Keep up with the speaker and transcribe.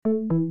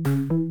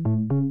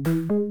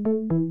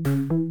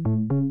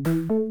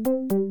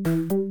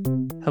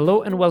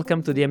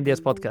welcome to the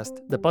MDS podcast,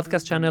 the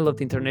podcast channel of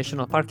the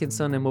International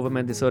Parkinson and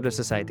Movement Disorder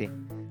Society.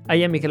 I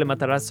am Michele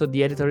Matarazzo,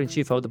 the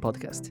editor-in-chief of the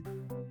podcast.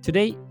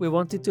 Today, we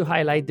wanted to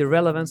highlight the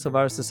relevance of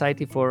our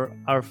society for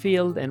our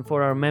field and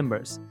for our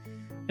members.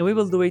 And we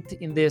will do it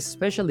in this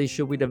special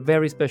issue with a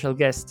very special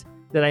guest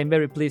that I'm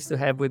very pleased to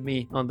have with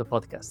me on the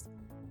podcast.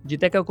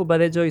 Njideka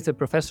Okubadejo is a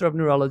professor of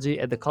neurology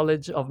at the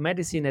College of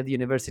Medicine at the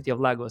University of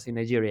Lagos in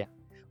Nigeria.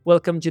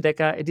 Welcome,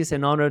 Njideka. It is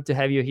an honor to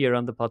have you here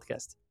on the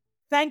podcast.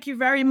 Thank you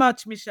very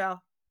much,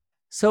 Michelle.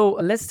 So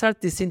let's start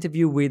this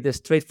interview with a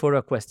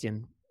straightforward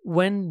question.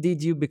 When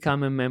did you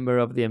become a member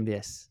of the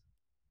MDS?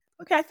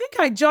 Okay, I think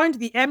I joined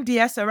the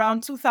MDS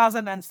around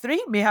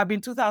 2003, may have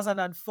been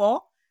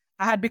 2004.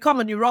 I had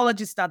become a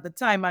neurologist at the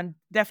time and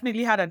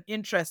definitely had an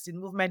interest in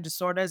movement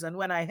disorders. And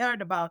when I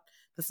heard about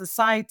the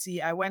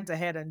society, I went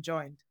ahead and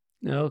joined.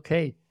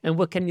 Okay. And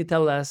what can you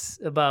tell us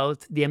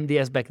about the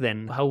MDS back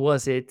then? How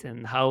was it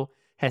and how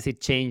has it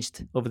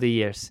changed over the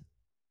years?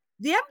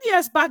 The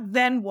MDS back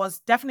then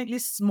was definitely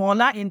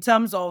smaller in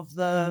terms of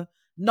the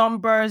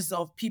numbers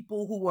of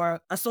people who were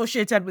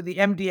associated with the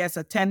MDS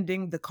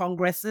attending the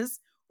congresses.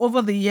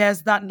 Over the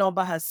years, that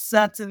number has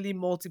certainly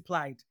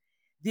multiplied.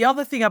 The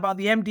other thing about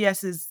the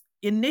MDS is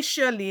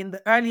initially in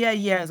the earlier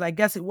years, I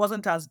guess it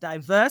wasn't as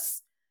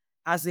diverse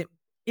as it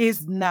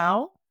is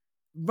now.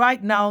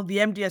 Right now, the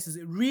MDS is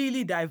a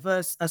really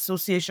diverse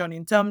association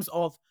in terms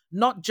of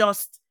not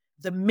just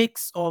the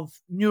mix of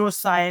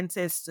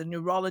neuroscientists and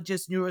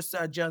neurologists,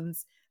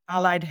 neurosurgeons,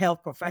 allied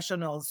health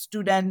professionals,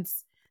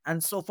 students,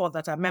 and so forth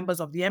that are members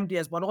of the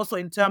MDS, but also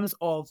in terms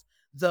of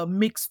the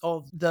mix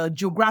of the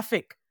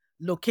geographic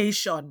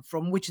location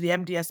from which the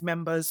MDS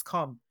members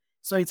come.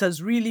 So it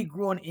has really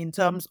grown in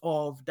terms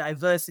of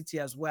diversity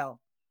as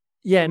well.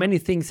 Yeah, many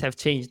things have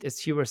changed,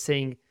 as you were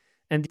saying,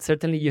 and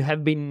certainly you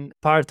have been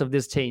part of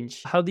this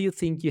change. How do you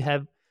think you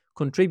have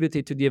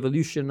contributed to the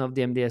evolution of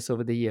the MDS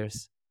over the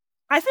years?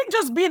 I think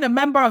just being a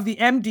member of the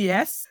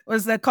MDS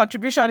was a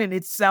contribution in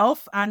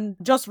itself, and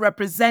just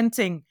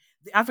representing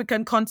the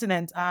African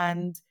continent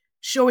and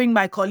showing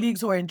my colleagues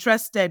who are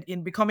interested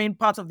in becoming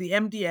part of the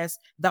MDS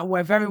that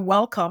we're very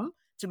welcome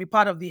to be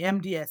part of the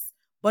MDS,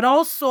 but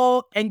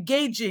also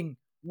engaging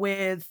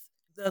with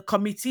the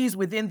committees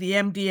within the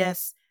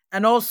MDS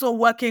and also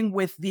working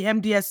with the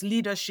MDS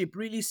leadership,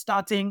 really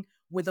starting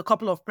with a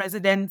couple of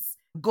presidents'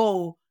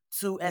 goal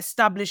to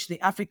establish the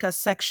Africa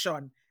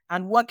section,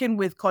 and working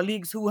with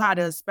colleagues who had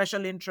a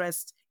special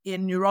interest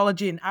in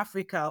neurology in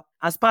Africa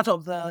as part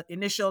of the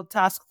initial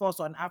task force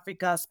on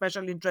Africa,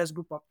 special interest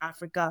group of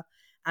Africa,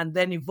 and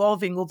then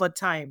evolving over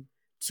time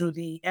to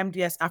the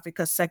MDS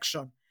Africa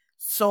section.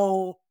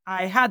 So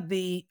I had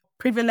the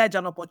privilege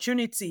and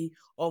opportunity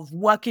of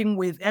working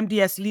with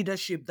MDS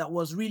leadership that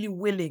was really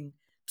willing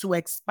to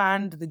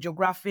expand the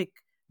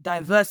geographic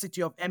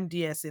diversity of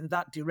MDS in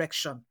that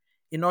direction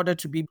in order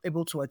to be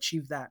able to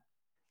achieve that.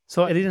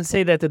 So I didn't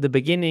say that at the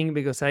beginning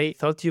because I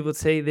thought you would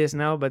say this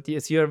now, but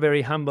yes, you're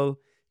very humble.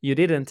 You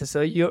didn't.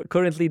 So you're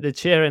currently the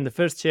chair and the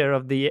first chair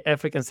of the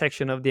African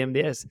section of the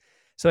MDS.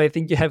 So I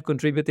think you have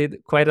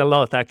contributed quite a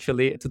lot,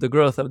 actually, to the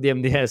growth of the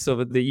MDS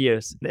over the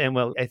years. And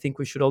well, I think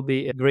we should all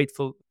be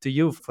grateful to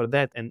you for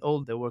that and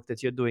all the work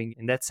that you're doing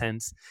in that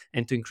sense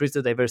and to increase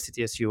the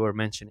diversity, as you were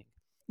mentioning.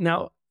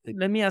 Now,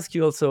 let me ask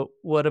you also,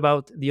 what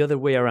about the other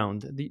way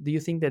around? Do you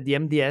think that the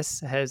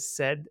MDS has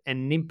had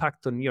an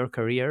impact on your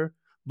career,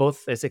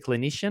 both as a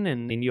clinician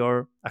and in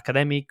your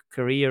academic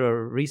career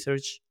or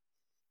research?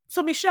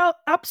 So, Michelle,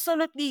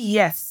 absolutely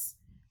yes.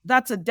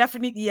 That's a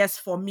definite yes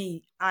for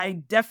me.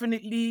 I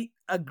definitely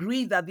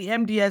agree that the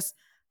MDS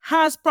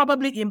has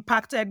probably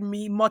impacted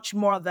me much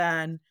more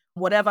than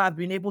whatever I've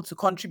been able to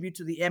contribute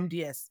to the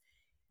MDS.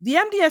 The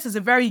MDS is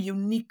a very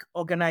unique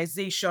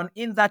organization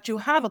in that you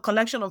have a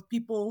collection of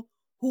people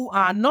who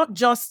are not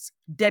just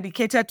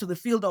dedicated to the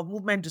field of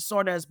movement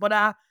disorders, but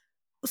are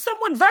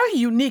somewhat very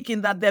unique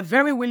in that they're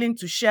very willing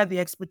to share the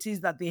expertise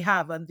that they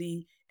have and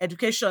the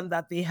education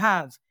that they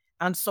have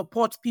and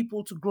support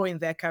people to grow in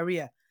their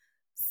career.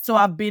 So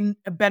I've been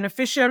a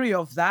beneficiary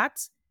of that.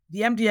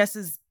 The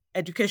MDS's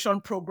education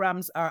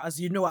programs are, as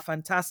you know, are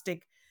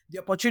fantastic. The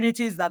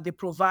opportunities that they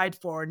provide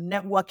for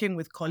networking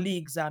with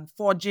colleagues and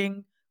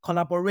forging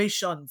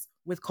collaborations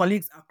with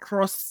colleagues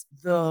across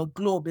the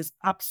globe is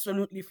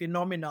absolutely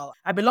phenomenal.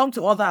 I belong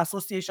to other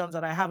associations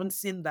and I haven't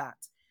seen that.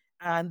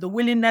 And the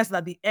willingness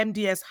that the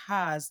MDS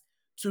has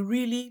to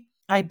really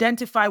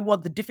identify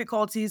what the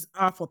difficulties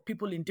are for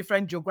people in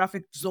different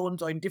geographic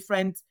zones or in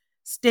different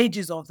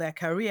stages of their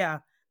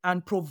career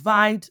and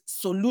provide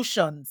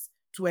solutions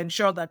to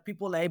ensure that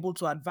people are able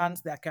to advance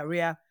their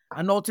career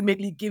and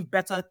ultimately give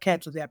better care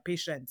to their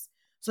patients.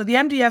 So the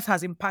MDS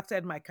has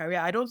impacted my career.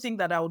 I don't think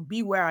that I would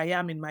be where I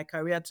am in my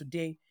career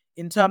today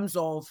in terms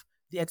of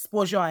the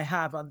exposure I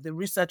have and the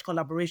research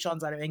collaborations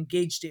that I'm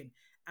engaged in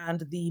and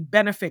the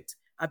benefit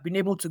I've been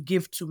able to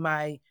give to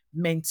my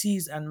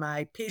mentees and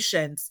my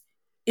patients,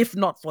 if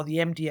not for the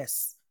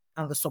MDS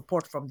and the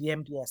support from the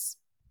MDS.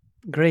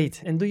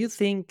 Great. And do you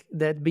think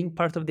that being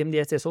part of the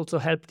MDS has also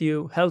helped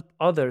you help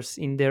others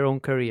in their own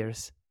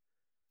careers?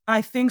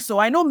 I think so.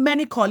 I know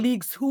many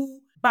colleagues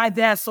who by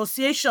their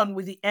association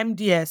with the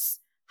MDS,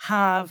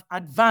 have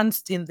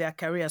advanced in their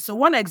career. So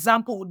one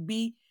example would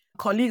be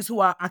colleagues who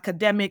are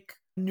academic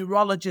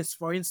neurologists,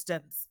 for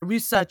instance,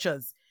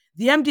 researchers.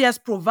 The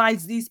MDS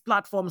provides these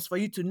platforms for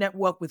you to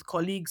network with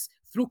colleagues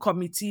through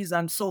committees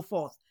and so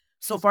forth.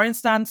 So, for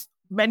instance,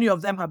 many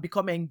of them have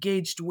become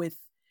engaged with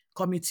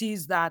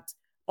committees that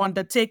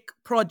undertake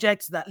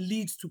projects that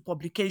lead to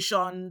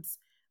publications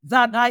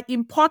that are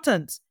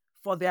important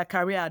for their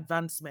career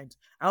advancement.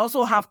 I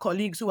also have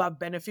colleagues who have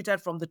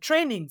benefited from the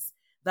trainings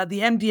that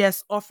the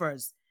MDS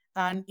offers.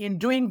 And in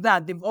doing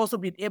that, they've also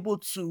been able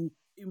to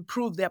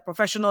improve their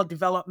professional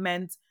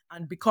development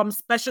and become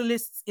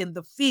specialists in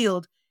the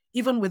field,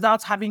 even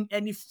without having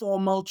any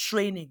formal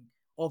training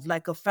of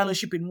like a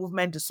fellowship in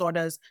movement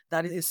disorders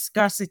that is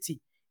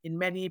scarcity in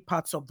many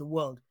parts of the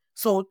world.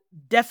 So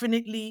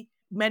definitely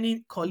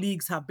many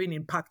colleagues have been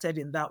impacted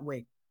in that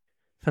way.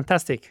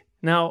 Fantastic.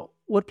 Now,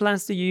 what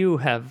plans do you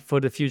have for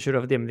the future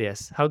of the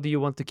MDS? How do you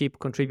want to keep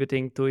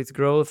contributing to its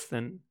growth?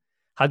 And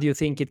how do you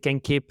think it can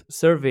keep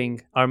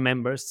serving our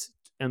members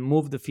and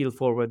move the field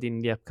forward in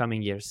the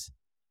upcoming years?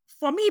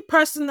 For me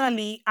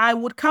personally, I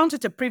would count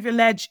it a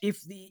privilege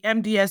if the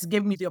MDS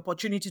gave me the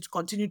opportunity to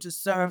continue to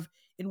serve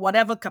in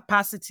whatever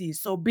capacity,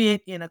 so be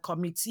it in a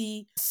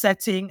committee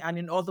setting and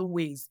in other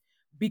ways,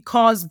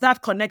 because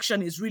that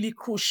connection is really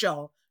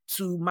crucial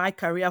to my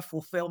career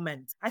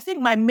fulfillment. I think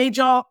my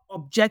major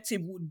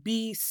objective would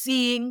be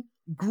seeing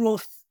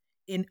growth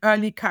in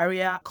early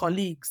career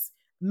colleagues,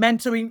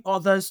 mentoring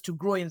others to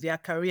grow in their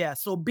career.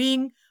 So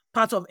being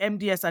part of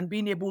MDS and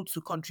being able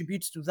to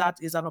contribute to that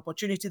is an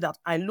opportunity that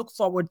I look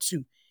forward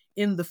to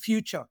in the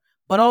future,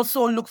 but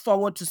also look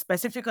forward to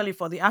specifically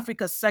for the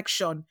Africa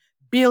section,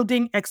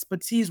 building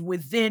expertise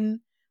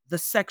within the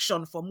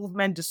section for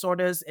movement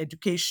disorders,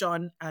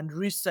 education, and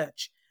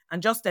research,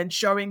 and just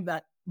ensuring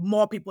that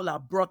more people are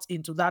brought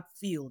into that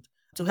field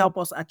to help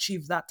us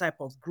achieve that type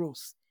of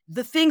growth.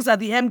 The things that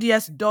the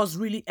MDS does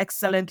really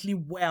excellently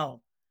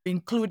well,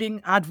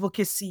 including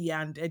advocacy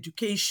and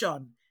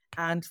education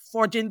and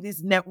forging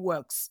these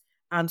networks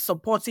and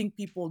supporting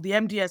people, the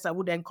MDS I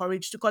would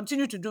encourage to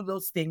continue to do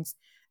those things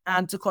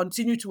and to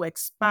continue to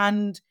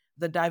expand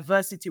the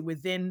diversity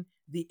within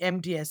the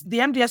MDS. The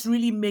MDS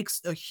really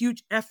makes a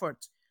huge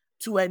effort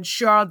to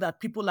ensure that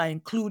people are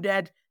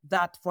included,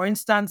 that, for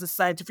instance, the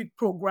scientific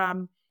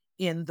program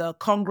in the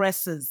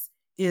congresses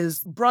is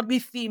broadly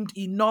themed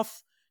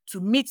enough to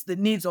meet the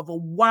needs of a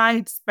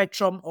wide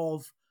spectrum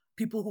of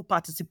people who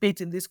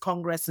participate in these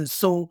congresses.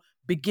 So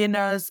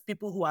beginners,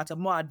 people who are at a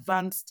more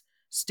advanced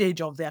stage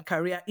of their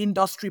career,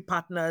 industry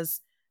partners,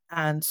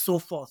 and so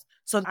forth.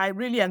 So I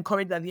really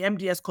encourage that the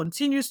MDS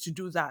continues to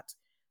do that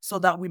so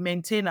that we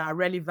maintain our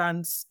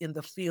relevance in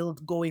the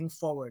field going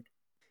forward.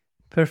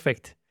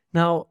 Perfect.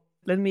 Now,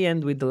 let me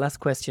end with the last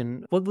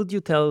question. What would you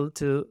tell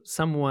to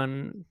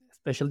someone,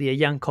 especially a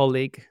young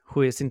colleague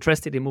who is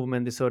interested in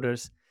movement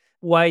disorders?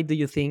 Why do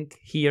you think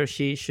he or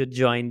she should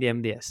join the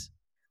MDS?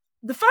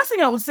 The first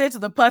thing I would say to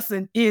the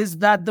person is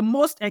that the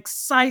most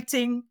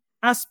exciting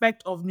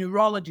aspect of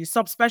neurology,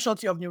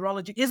 subspecialty of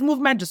neurology, is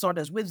movement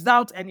disorders,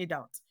 without any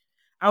doubt.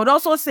 I would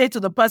also say to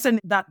the person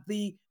that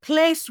the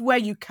place where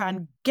you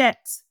can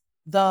get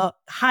the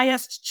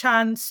highest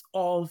chance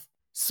of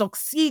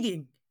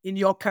succeeding in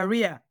your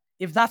career,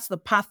 if that's the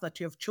path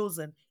that you have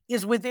chosen,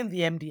 is within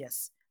the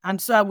MDS.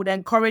 And so I would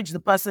encourage the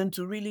person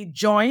to really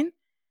join,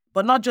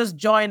 but not just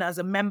join as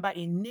a member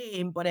in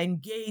name, but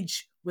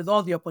engage with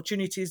all the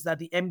opportunities that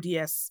the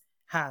MDS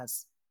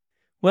has.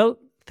 Well,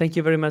 thank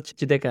you very much,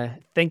 Njideka.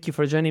 Thank you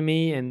for joining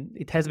me, and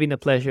it has been a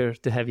pleasure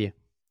to have you.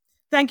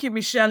 Thank you,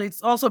 Michelle.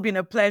 It's also been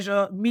a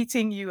pleasure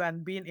meeting you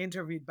and being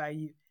interviewed by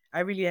you. I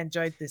really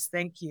enjoyed this.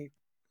 Thank you.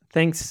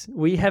 Thanks.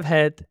 We have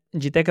had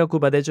Njideka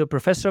Okubadejo,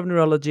 Professor of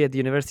Neurology at the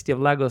University of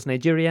Lagos,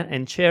 Nigeria,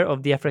 and Chair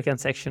of the African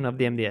section of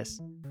the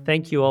MDS.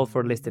 Thank you all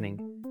for listening.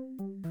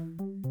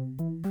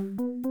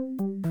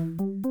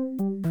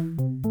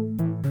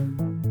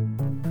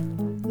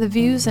 The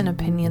views and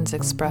opinions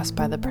expressed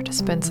by the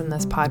participants in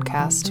this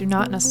podcast do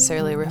not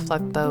necessarily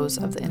reflect those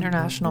of the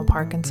International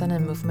Parkinson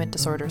and Movement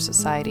Disorders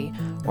Society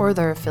or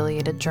their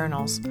affiliated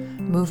journals,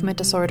 Movement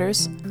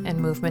Disorders and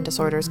Movement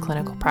Disorders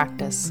Clinical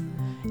Practice.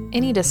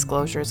 Any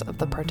disclosures of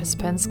the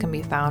participants can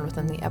be found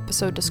within the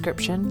episode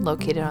description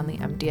located on the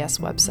MDS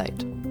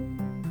website.